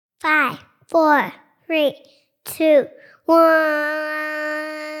5, 4, 3, 2, 1.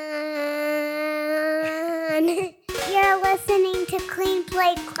 You're listening to Clean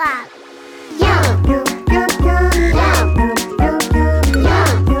Plate Club. Yum, yum, yum, yum, yum, yum, yum, yum,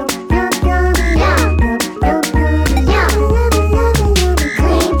 yum.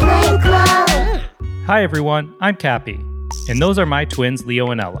 Clean Plate Club. Hi everyone, I'm Cappy, and those are my twins Leo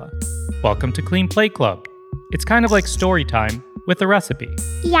and Ella. Welcome to Clean Plate Club. It's kind of like story time with a recipe.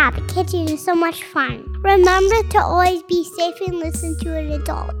 Yeah, the kitchen is so much fun. Remember to always be safe and listen to an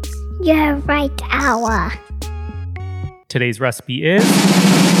adult. You're right, Ella. Today's recipe is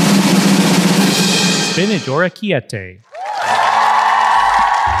spinach orecchiette.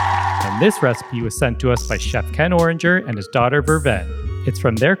 And this recipe was sent to us by Chef Ken Oringer and his daughter Verveine. It's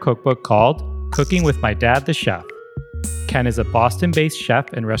from their cookbook called Cooking with My Dad the Chef. Ken is a Boston-based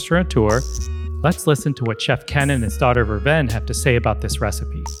chef and restaurateur. Let's listen to what Chef Ken and his daughter Verveine have to say about this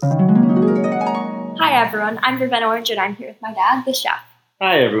recipe. Hi everyone, I'm Verveine Oringer and I'm here with my dad, the chef.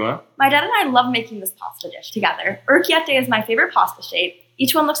 Hi everyone. My dad and I love making this pasta dish together. Orecchiette is my favorite pasta shape.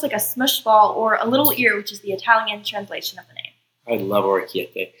 Each one looks like a smushed ball or a little ear, which is the Italian translation of the name. I love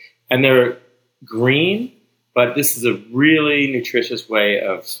orecchiette. And they're green, but this is a really nutritious way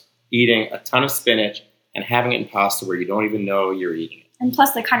of eating a ton of spinach and having it in pasta where you don't even know you're eating it. And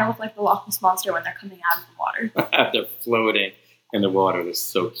plus, they kind of look like the Loch Ness Monster when they're coming out of the water. They're floating in the water. They're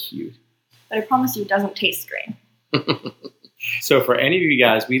so cute. But I promise you, it doesn't taste great. So for any of you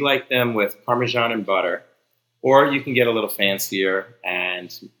guys, we like them with Parmesan and butter, or you can get a little fancier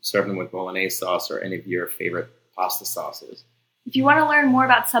and serve them with bolognese sauce or any of your favorite pasta sauces. If you want to learn more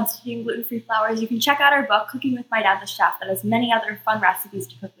about substituting gluten-free flours, you can check out our book, Cooking with My Dad the Chef, that has many other fun recipes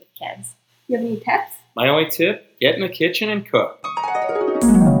to cook with kids. Do you have any tips? My only tip, get in the kitchen and cook.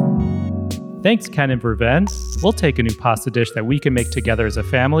 Thanks, Ken and Verveine. We'll take a new pasta dish that we can make together as a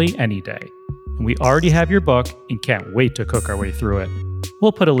family any day. And we already have your book and can't wait to cook our way through it.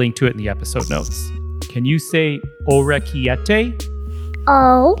 We'll put a link to it in the episode notes. Can you say orecchiette?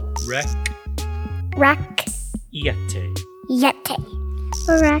 Orecchiette. Orecchiette.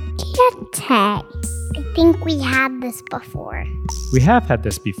 I think we had this before. We have had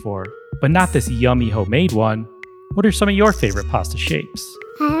this before, but not this yummy homemade one. What are some of your favorite pasta shapes?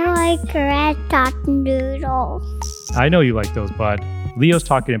 I like red dot noodle. I know you like those, bud. Leo's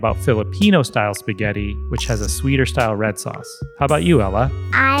talking about Filipino-style spaghetti, which has a sweeter-style red sauce. How about you, Ella?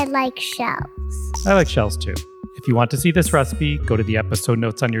 I like shells. I like shells too. If you want to see this recipe, go to the episode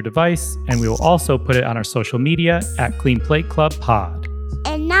notes on your device, and we will also put it on our social media at Clean Plate Club Pod.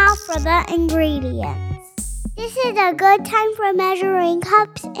 And now for the ingredients. This is a good time for measuring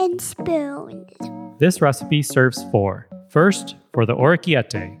cups and spoons. This recipe serves 4. First, for the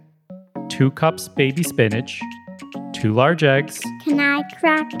orecchiette, 2 cups baby spinach, 2 large eggs. Can I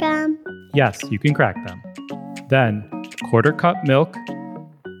crack them? Yes, you can crack them. Then, 1/4 cup milk,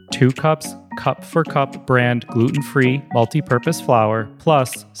 2 cups cup for cup brand gluten-free multi-purpose flour,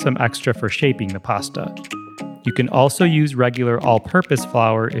 plus some extra for shaping the pasta. You can also use regular all-purpose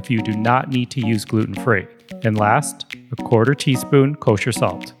flour if you do not need to use gluten-free. And last, 1/4 teaspoon kosher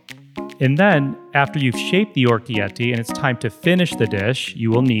salt. And then, after you've shaped the orecchiette and it's time to finish the dish, you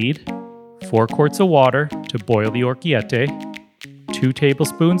will need 4 quarts of water to boil the orecchiette, 2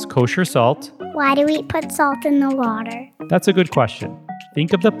 tablespoons kosher salt. Why do we put salt in the water? That's a good question.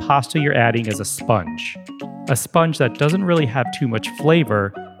 Think of the pasta you're adding as a sponge. A sponge that doesn't really have too much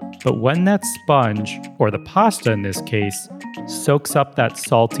flavor, but when that sponge, or the pasta in this case, soaks up that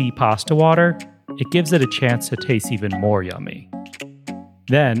salty pasta water, it gives it a chance to taste even more yummy.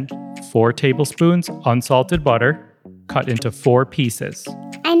 Then, 4 tablespoons unsalted butter, cut into 4 pieces.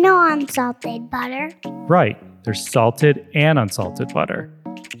 I know unsalted butter. Right, there's salted and unsalted butter.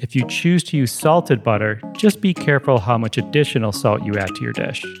 If you choose to use salted butter, just be careful how much additional salt you add to your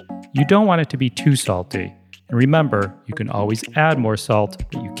dish. You don't want it to be too salty. And remember, you can always add more salt,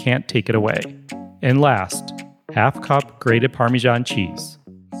 but you can't take it away. And last, 1/2 cup grated Parmesan cheese.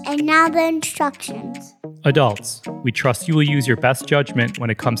 And now the instructions. Adults, we trust you will use your best judgment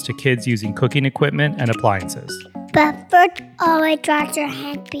when it comes to kids using cooking equipment and appliances. But first, always wash your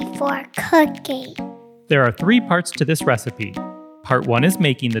hands before cooking. There are 3 parts to this recipe. Part 1 is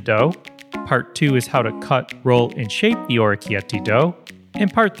making the dough. Part 2 is how to cut, roll, and shape the orecchiette dough.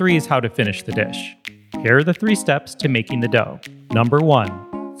 And Part 3 is how to finish the dish. Here are the 3 steps to making the dough. Number 1,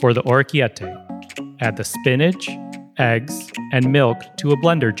 for the orecchiette. Add the spinach, eggs, and milk to a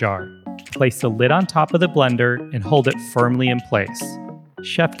blender jar. Place the lid on top of the blender and hold it firmly in place.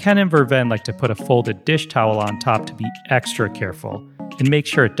 Chef Ken and Verveine like to put a folded dish towel on top to be extra careful and make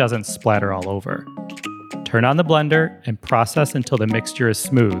sure it doesn't splatter all over. Turn on the blender and process until the mixture is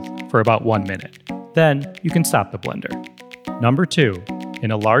smooth for about 1 minute. Then you can stop the blender. Number 2,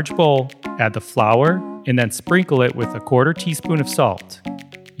 in a large bowl, add the flour and then sprinkle it with a 1/4 teaspoon of salt.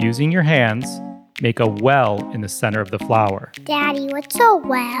 Using your hands, make a well in the center of the flour. Daddy, what's a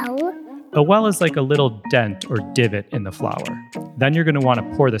well? A well is like a little dent or divot in the flour. Then you're going to want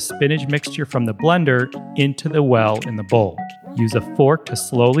to pour the spinach mixture from the blender into the well in the bowl. Use a fork to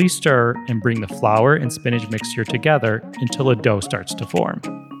slowly stir and bring the flour and spinach mixture together until a dough starts to form.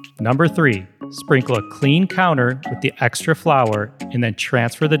 Number 3, sprinkle a clean counter with the extra flour and then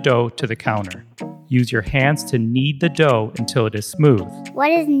transfer the dough to the counter. Use your hands to knead the dough until it is smooth. What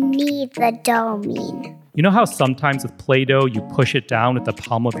does knead the dough mean? You know how sometimes with Play-Doh you push it down with the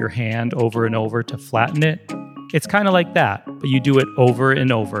palm of your hand over and over to flatten it? It's kind of like that, but you do it over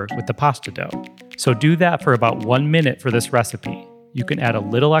and over with the pasta dough. So do that for about 1 minute for this recipe. You can add a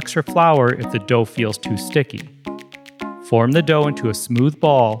little extra flour if the dough feels too sticky. Form the dough into a smooth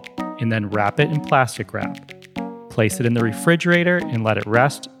ball and then wrap it in plastic wrap. Place it in the refrigerator and let it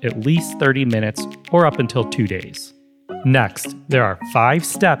rest at least 30 minutes or up until 2 days. Next, there are 5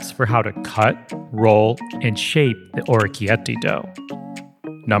 steps for how to cut, roll, and shape the orecchiette dough.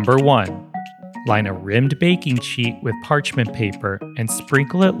 Number 1, line a rimmed baking sheet with parchment paper and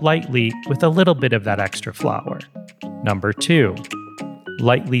sprinkle it lightly with a little bit of that extra flour. Number 2,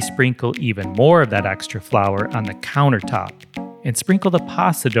 lightly sprinkle even more of that extra flour on the countertop and sprinkle the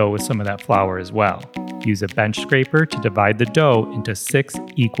pasta dough with some of that flour as well. Use a bench scraper to divide the dough into 6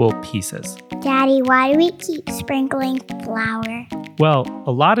 equal pieces. Daddy, why do we keep sprinkling flour? Well,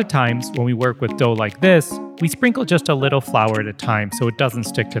 a lot of times when we work with dough like this, we sprinkle just a little flour at a time so it doesn't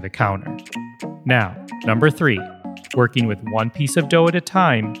stick to the counter. Now, number 3, working with 1 piece of dough at a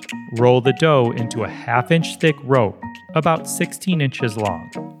time, roll the dough into a 1/2 inch thick rope, about 16 inches long.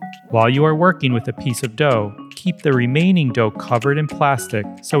 While you are working with a piece of dough, keep the remaining dough covered in plastic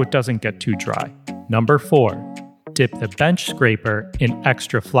so it doesn't get too dry. Number 4, dip the bench scraper in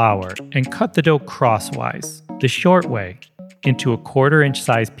extra flour and cut the dough crosswise, the short way, into a 1/4 inch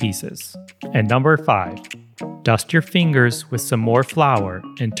size pieces. And number 5, dust your fingers with some more flour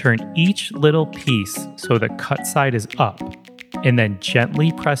and turn each little piece so the cut side is up. And then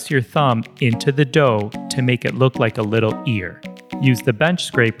gently press your thumb into the dough to make it look like a little ear. Use the bench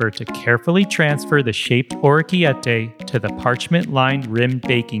scraper to carefully transfer the shaped orecchiette to the parchment-lined rimmed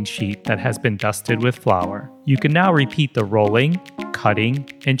baking sheet that has been dusted with flour. You can now repeat the rolling, cutting,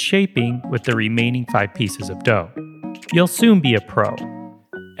 and shaping with the remaining 5 pieces of dough. You'll soon be a pro.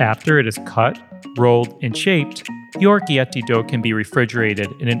 After it is cut, rolled, and shaped, the orecchiette dough can be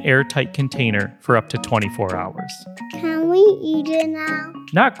refrigerated in an airtight container for up to 24 hours. Can we eat it now?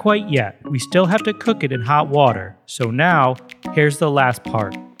 Not quite yet. We still have to cook it in hot water. So now, here's the last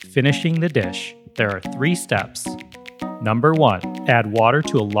part, finishing the dish. There are 3 steps. Number 1, add water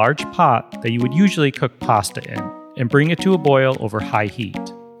to a large pot that you would usually cook pasta in and bring it to a boil over high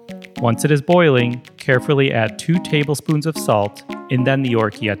heat. Once it is boiling, carefully add 2 tablespoons of salt and then the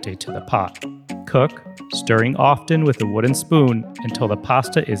orecchiette to the pot. Cook, stirring often with a wooden spoon until the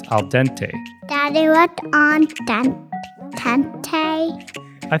pasta is al dente. Daddy, what's on dente?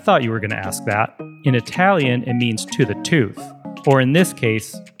 I thought you were going to ask that. In Italian, it means to the tooth, or in this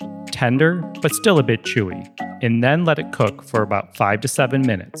case, tender but still a bit chewy, and then let it cook for about 5 to 7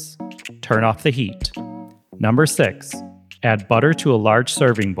 minutes. Turn off the heat. Number 6, add butter to a large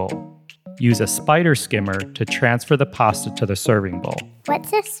serving bowl. Use a spider skimmer to transfer the pasta to the serving bowl.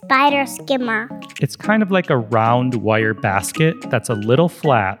 What's a spider skimmer? It's kind of like a round wire basket that's a little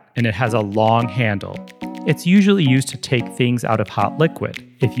flat and it has a long handle. It's usually used to take things out of hot liquid.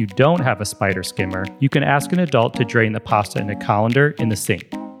 If you don't have a spider skimmer, you can ask an adult to drain the pasta in a colander in the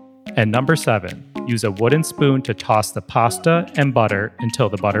sink. And number 7, use a wooden spoon to toss the pasta and butter until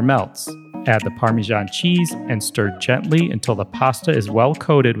the butter melts. Add the Parmesan cheese and stir gently until the pasta is well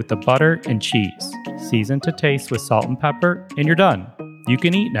coated with the butter and cheese. Season to taste with salt and pepper, and you're done. You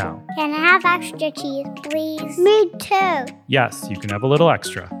can eat now. Can I have extra cheese, please? Me too. Yes, you can have a little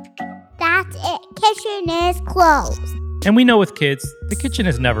extra. That's it. Kitchen is closed. And we know with kids, the kitchen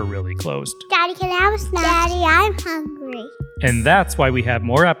is never really closed. Daddy, can I have a snack? Daddy, I'm hungry. And that's why we have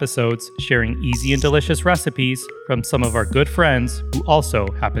more episodes sharing easy and delicious recipes from some of our good friends who also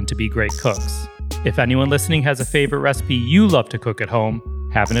happen to be great cooks. If anyone listening has a favorite recipe you love to cook at home,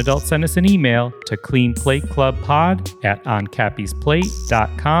 have an adult send us an email to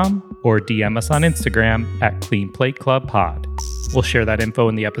cleanplateclubpod@oncappysplate.com or DM us on Instagram @cleanplateclubpod. We'll share that info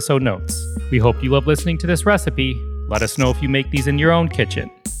in the episode notes. We hope you love listening to this recipe. Let us know if you make these in your own kitchen.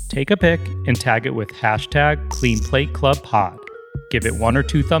 Take a pic and tag it with #CleanPlateClubPod. Give it 1 or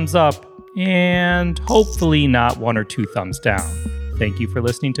 2 thumbs up and hopefully not 1 or 2 thumbs down. Thank you for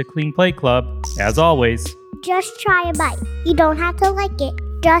listening to Clean Plate Club. As always, Just try a bite. You don't have to like it.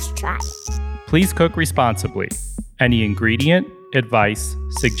 Just try it. please cook responsibly. Any ingredient, advice,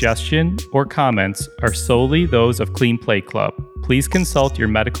 suggestion, or comments are solely those of Clean Plate Club. Please consult your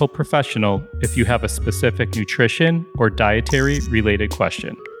medical professional if you have a specific nutrition or dietary related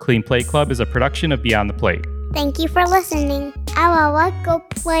question. Clean Plate Club is a production of Beyond the Plate. Thank you for listening. I will go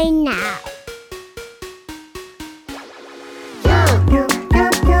play now.